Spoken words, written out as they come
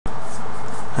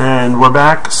And we're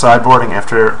back sideboarding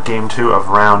after game 2 of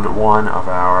round 1 of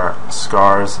our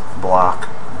Scars block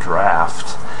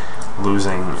draft,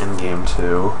 losing in game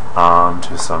 2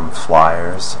 to some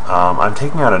flyers. I'm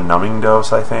taking out a numbing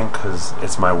dose, I think, because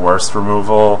it's my worst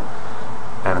removal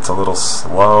and it's a little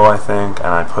slow, I think, and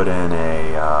I put in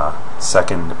a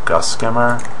second gust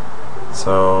skimmer.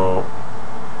 So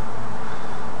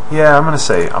yeah, I'm gonna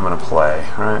say I'm gonna play,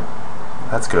 right?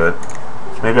 That's good.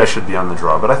 Maybe I should be on the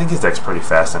draw, but I think his deck's pretty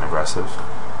fast and aggressive.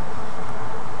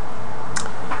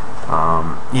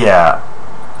 Yeah,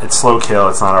 it's slow kill,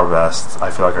 it's not our best. I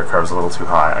feel like our curve's a little too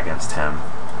high against him.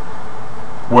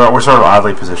 We're sort of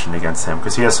oddly positioned against him,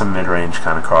 because he has some mid-range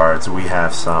kind of cards. We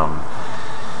have some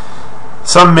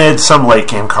mid, some late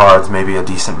game cards, maybe a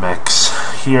decent mix.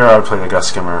 Here I would play the Gust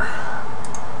Skimmer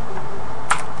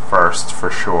first, for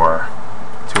sure,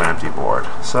 to an empty board.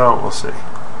 So, we'll see.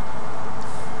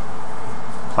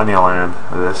 Plenty of land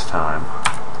this time.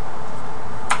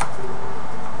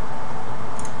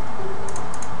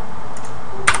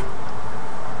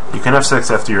 You can have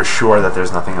 6 after you're sure that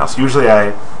there's nothing else. Usually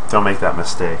I don't make that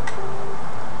mistake.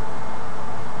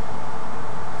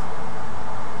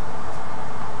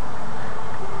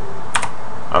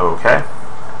 Okay.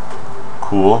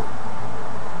 Cool.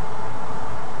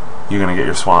 You're gonna get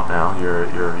your swamp now.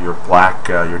 Your black,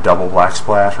 your double black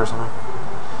splash or something.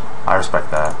 I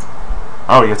respect that.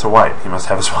 Oh, he gets a white. He must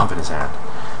have a swamp in his hand.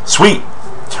 Sweet!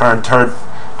 Turn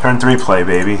 3 play,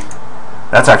 baby.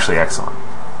 That's actually excellent.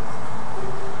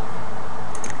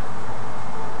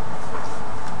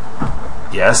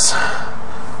 Yes.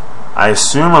 I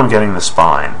assume I'm getting the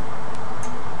spine.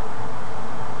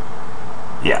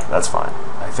 Yeah, that's fine.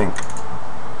 I think...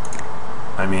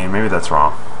 I mean, maybe that's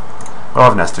wrong. We'll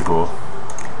have Nested Ghoul.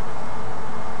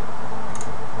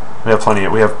 We have plenty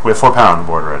of... We have 4 power on the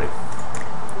board already.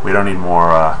 We don't need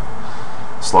more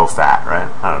slow fat,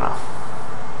 right? I don't know.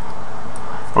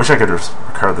 I wish I could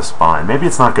recur the spine. Maybe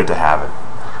it's not good to have it.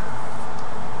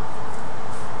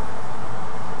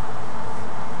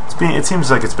 It seems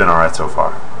like it's been alright so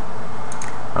far.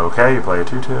 Okay, you play a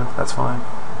 2/2. That's fine.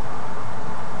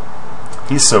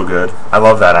 He's so good. I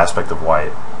love that aspect of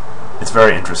white. It's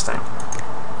very interesting.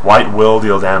 White will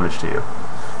deal damage to you.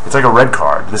 It's like a red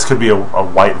card. This could be a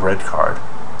white-red card.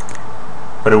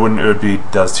 But it wouldn't. It would be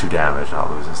does 2 damage, and I'll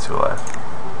lose his 2 life.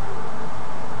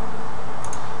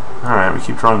 All right, we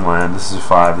keep drawing land. This is a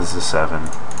 5. This is a 7.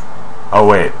 Oh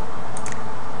wait,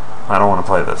 I don't want to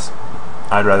play this.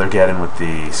 I'd rather get in with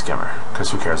the skimmer,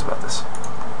 because who cares about this,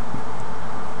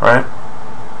 right?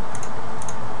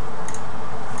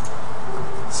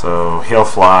 So he'll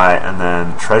fly, and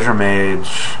then Treasure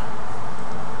Mage.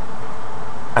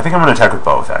 I think I'm going to attack with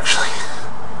both, actually,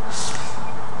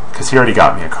 because he already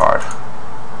got me a card.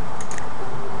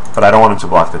 But I don't want him to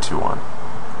block the 2/1.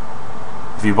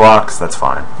 If he blocks, that's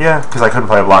fine. Yeah, because I couldn't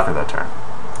play a blocker that turn.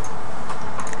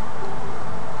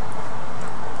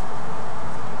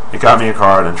 It got me a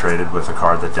card and traded with a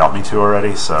card that dealt me 2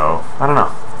 already, so I don't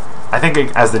know. I think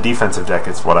as the defensive deck,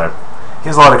 it's what he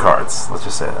has a lot of cards, let's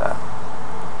just say that.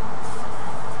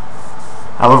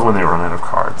 I love when they run out of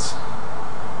cards.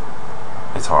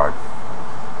 It's hard.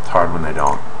 It's hard when they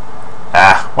don't.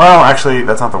 Ah, well, actually,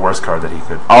 that's not the worst card that he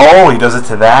could... Oh, he does it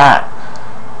to that!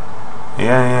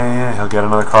 Yeah, he'll get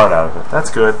another card out of it. That's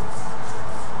good.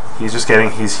 He's just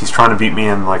getting... He's trying to beat me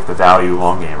in, like, the value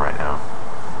long game right now.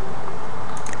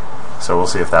 So we'll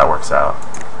see if that works out.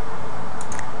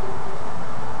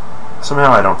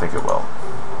 Somehow I don't think it will.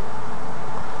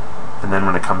 And then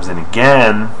when it comes in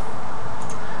again...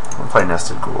 I'm going to play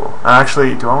Nested Ghoul.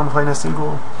 Actually, do I want to play Nested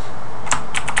Ghoul?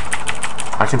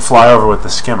 I can fly over with the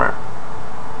skimmer.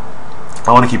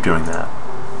 I want to keep doing that.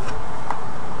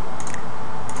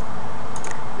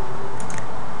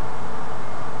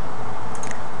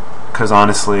 Because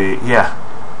honestly, yeah.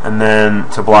 And then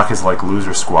to block his like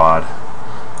loser squad,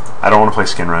 I don't want to play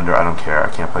Skin Render. I don't care. I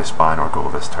can't play Spine or Ghoul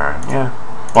this turn. Yeah.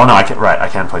 Well, no, I can. Right, I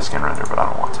can play Skin Render, but I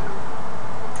don't want to.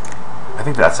 I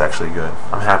think that's actually good.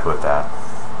 I'm happy with that.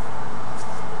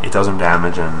 It does him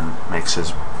damage and makes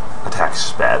his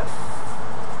attacks bad.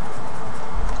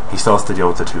 He still has to deal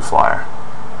with the 2 flyer.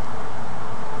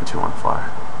 The 2/1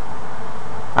 flyer.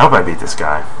 I hope I beat this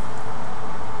guy.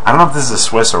 I don't know if this is a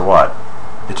Swiss or what.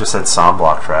 It just said SOM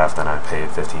block draft and I paid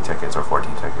 15 tickets or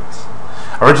 14 tickets.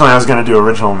 Originally I was going to do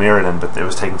original Mirrodin, but it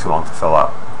was taking too long to fill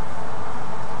up.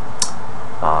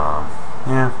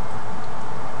 Yeah.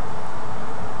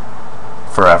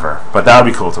 Forever. But that would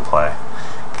be cool to play.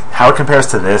 How it compares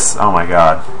to this, oh my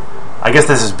god. I guess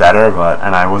this is better,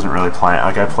 and I wasn't really playing.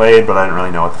 Like, I played, but I didn't really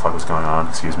know what the fuck was going on,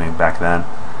 excuse me, back then.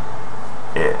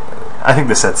 I think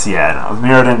the set's, yeah, no,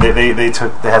 Mirrodin,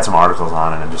 they had some articles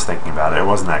on it, and just thinking about it, it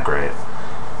wasn't that great.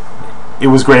 It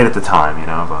was great at the time, you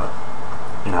know, but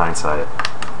in hindsight.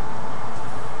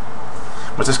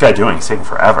 What's this guy doing? He's taking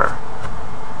forever.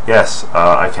 Yes,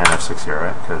 I can't have 6 here,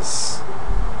 right? Because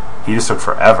he just took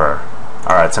forever.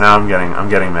 Alright, so now I'm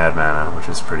getting Mad Mana, which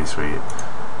is pretty sweet.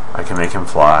 I can make him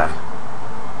fly.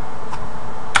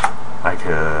 I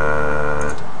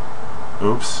could...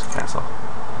 Oops, cancel.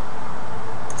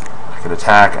 I could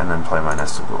attack and then play my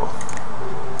Nested Ghoul.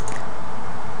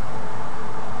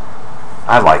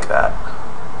 I like that.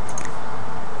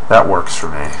 That works for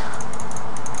me.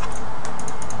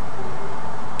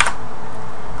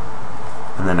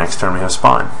 And then next turn we have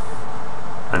Spawn.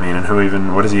 I mean,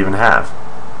 and what does he even have?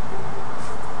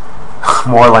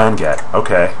 More land get.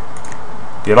 Okay.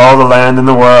 Get all the land in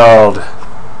the world.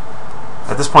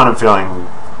 At this point I'm feeling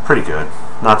pretty good.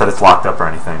 Not that it's locked up or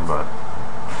anything, but...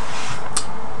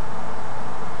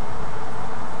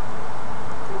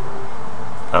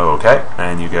 Okay,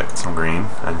 and you get some green,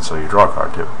 and so you draw a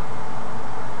card too.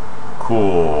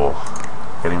 Cool.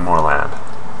 Getting more land.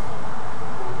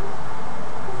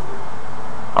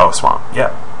 Oh, swamp.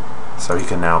 Yeah. So he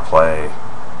can now play...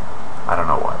 I don't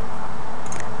know what.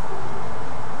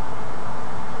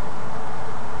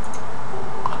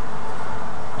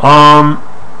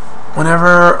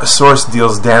 Whenever a source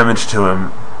deals damage to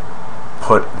him,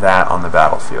 put that on the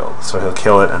battlefield. So he'll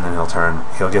kill it, and then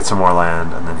he'll get some more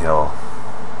land, and then he'll...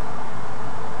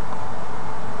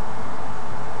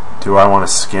 Do I want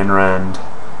to skin rend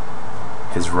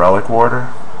his Relic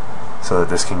Warder so that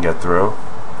this can get through?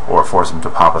 Or force him to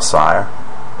pop a Sire?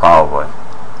 Probably.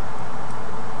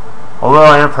 Although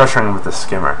I am pressuring him with the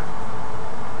Skimmer.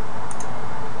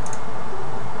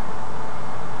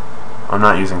 I'm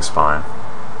not using Spine.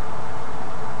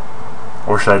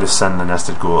 Or should I just send the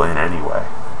Nested Ghoul in anyway?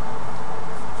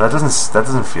 That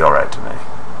doesn't feel right to me.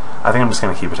 I think I'm just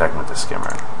going to keep attacking with the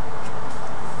Skimmer.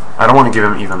 I don't want to give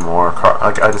him even more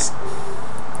I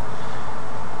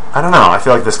don't know. I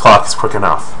feel like this clock is quick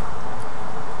enough.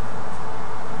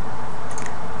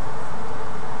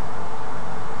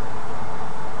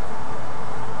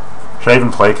 Should I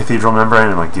even play Cathedral Membrane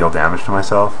and like deal damage to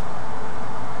myself?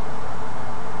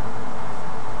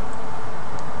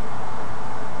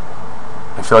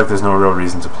 I feel like there's no real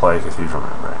reason to play Cathedral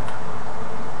Membrane.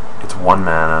 It's 1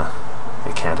 mana.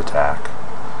 It can't attack.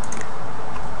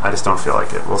 I just don't feel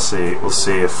like it. We'll see. We'll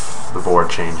see if the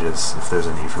board changes, if there's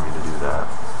a need for me to do that.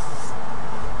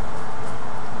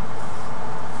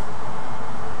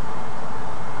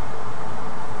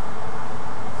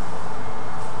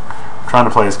 I'm trying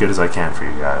to play as good as I can for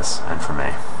you guys, and for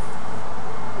me.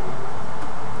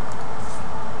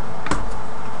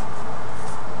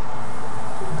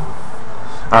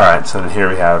 Alright, so here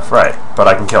we have, right, but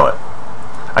I can kill it.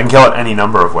 I can kill it any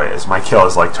number of ways. My kill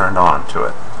is like turned on to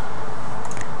it.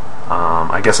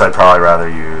 I guess I'd probably rather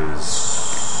use...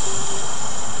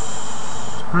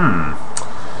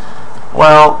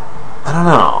 Well, I don't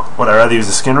know. Would I rather use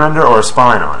a Skin Render or a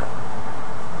Spine on it?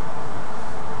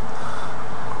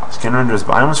 Skin Render is...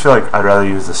 I almost feel like I'd rather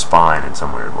use the Spine in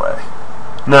some weird way.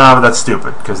 No, but that's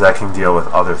stupid, because that can deal with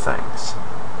other things.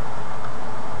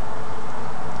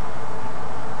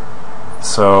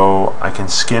 So I can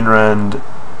Skin Rend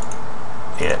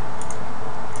it.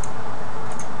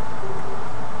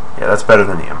 Yeah, that's better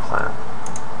than the Implant.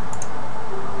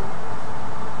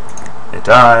 It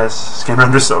dies. Skin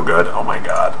Render's so good. Oh my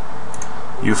god.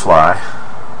 You fly.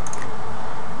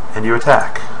 And you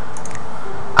attack.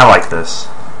 I like this.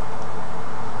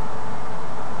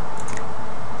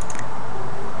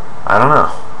 I don't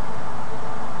know.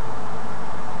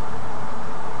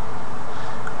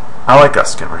 I like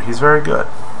Gust Skimmer. He's very good.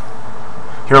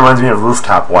 He reminds me of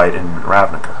Rooftop White in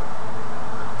Ravnica.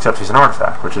 Except he's an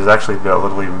artifact, which is actually a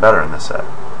little even better in this set.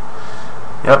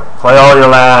 Yep, play all your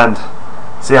land.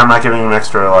 See, I'm not giving him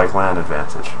extra like land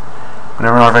advantage.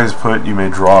 Whenever an artifact is put, you may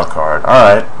draw a card.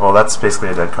 Alright, well that's basically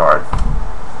a dead card.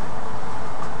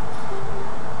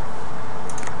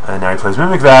 And now he plays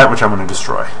Mimic that, which I'm going to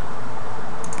destroy.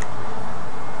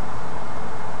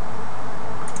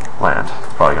 Land.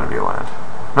 It's probably going to be a land.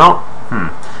 No?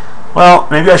 Well,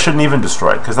 maybe I shouldn't even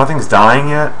destroy it, because nothing's dying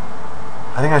yet.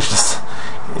 I think I should just...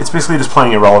 It's basically just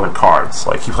playing irrelevant cards.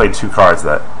 Like, he played 2 cards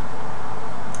that...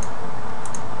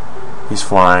 He's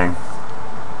flying.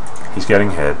 He's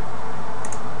getting hit.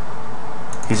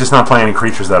 He's just not playing any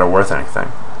creatures that are worth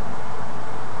anything.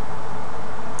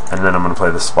 And then I'm going to play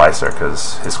the Splicer,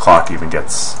 because his clock even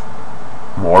gets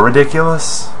more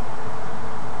ridiculous.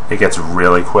 It gets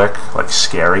really quick, like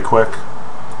scary quick.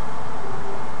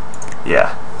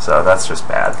 Yeah, so that's just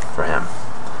bad for him.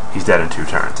 he's dead in 2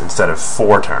 turns instead of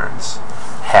 4 turns.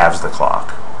 Halves the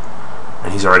clock.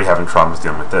 And he's already having problems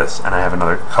dealing with this, and I have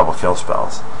another couple kill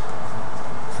spells.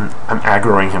 I'm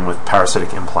aggroing him with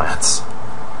parasitic implants.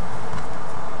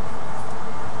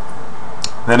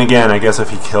 Then again, I guess if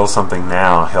he kills something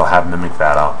now, he'll have Mimic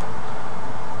that up.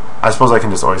 I suppose I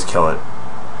can just always kill it.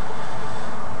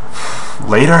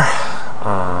 Later,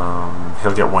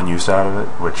 he'll get 1 use out of it,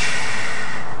 which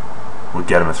would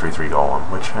get him a 3/3 golem,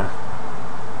 which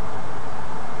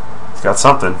he's got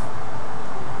something.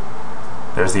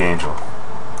 There's the angel.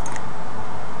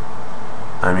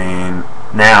 I mean,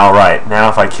 now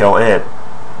if I kill it,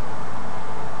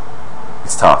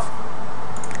 it's tough.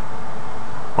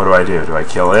 What do? Do I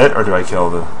kill it or do I kill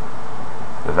the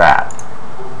vat?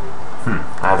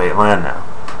 I have 8 land now.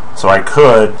 So I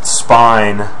could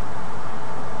spine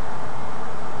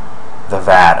the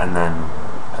vat and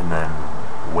then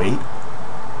wait.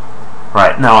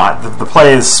 Right, no, the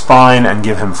play is spine and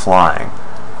give him flying.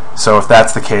 So if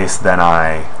that's the case, then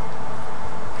I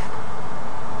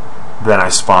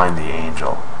spine the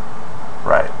angel.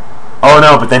 Right. Oh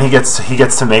no, but then he gets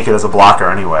to make it as a blocker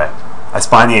anyway. I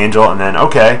spine the angel and then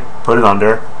okay, put it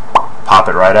under, pop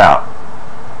it right out.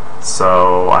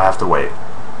 So I have to wait.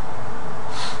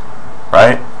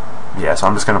 Right? Yeah, so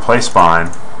I'm just gonna play spine.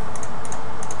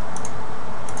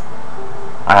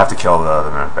 I have to kill the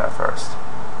Mimic Bat first.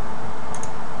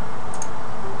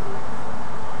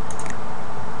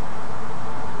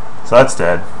 So that's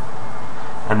dead.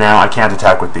 And now I can't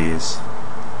attack with these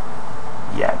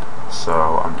yet.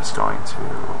 So I'm just going to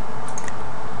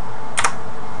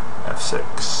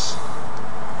F6.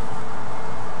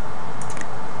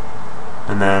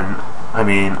 And then, I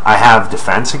mean, I have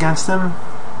defense against him.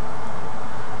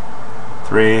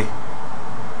 3,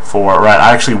 4, right,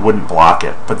 I actually wouldn't block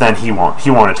it, but then he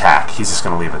won't attack. He's just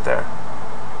going to leave it there.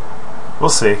 We'll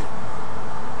see.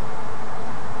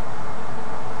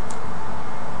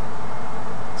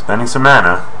 Spending some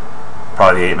mana.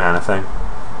 Probably the 8 mana thing.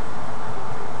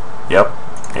 Yep,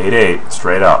 8/8,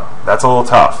 straight up. That's a little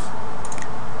tough.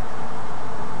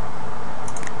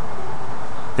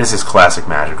 This is classic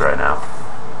Magic right now.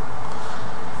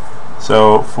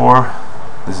 So 4,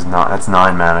 that's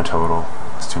 9 mana total.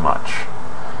 It's too much.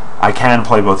 I can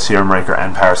play both Serum Raker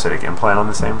and Parasitic Implant on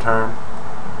the same turn,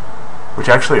 which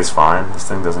actually is fine. This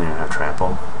thing doesn't even have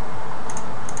trample.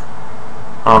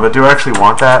 But do I actually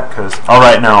want that? Because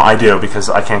right, no, I do, because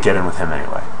I can't get in with him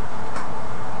anyway.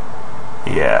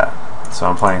 Yeah. So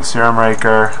I'm playing Serum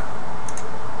Raker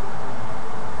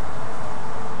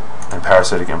and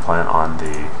Parasitic Implant on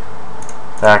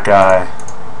that guy,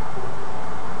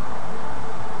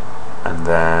 and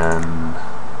then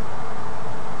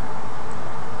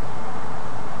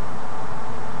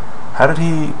how did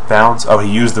he bounce? Oh, he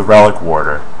used the Relic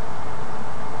Warder.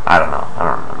 I don't know. I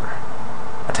don't remember.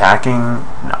 Attacking?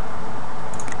 No.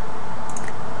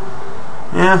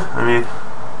 Yeah, I mean,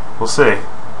 we'll see.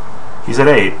 He's at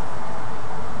 8.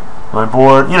 My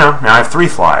board, now I have 3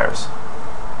 flyers.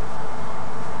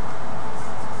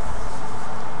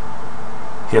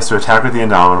 He has to attack with the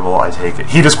Indomitable. I take it.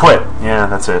 He just quit. Yeah,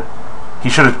 that's it. He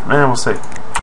should have. We'll see.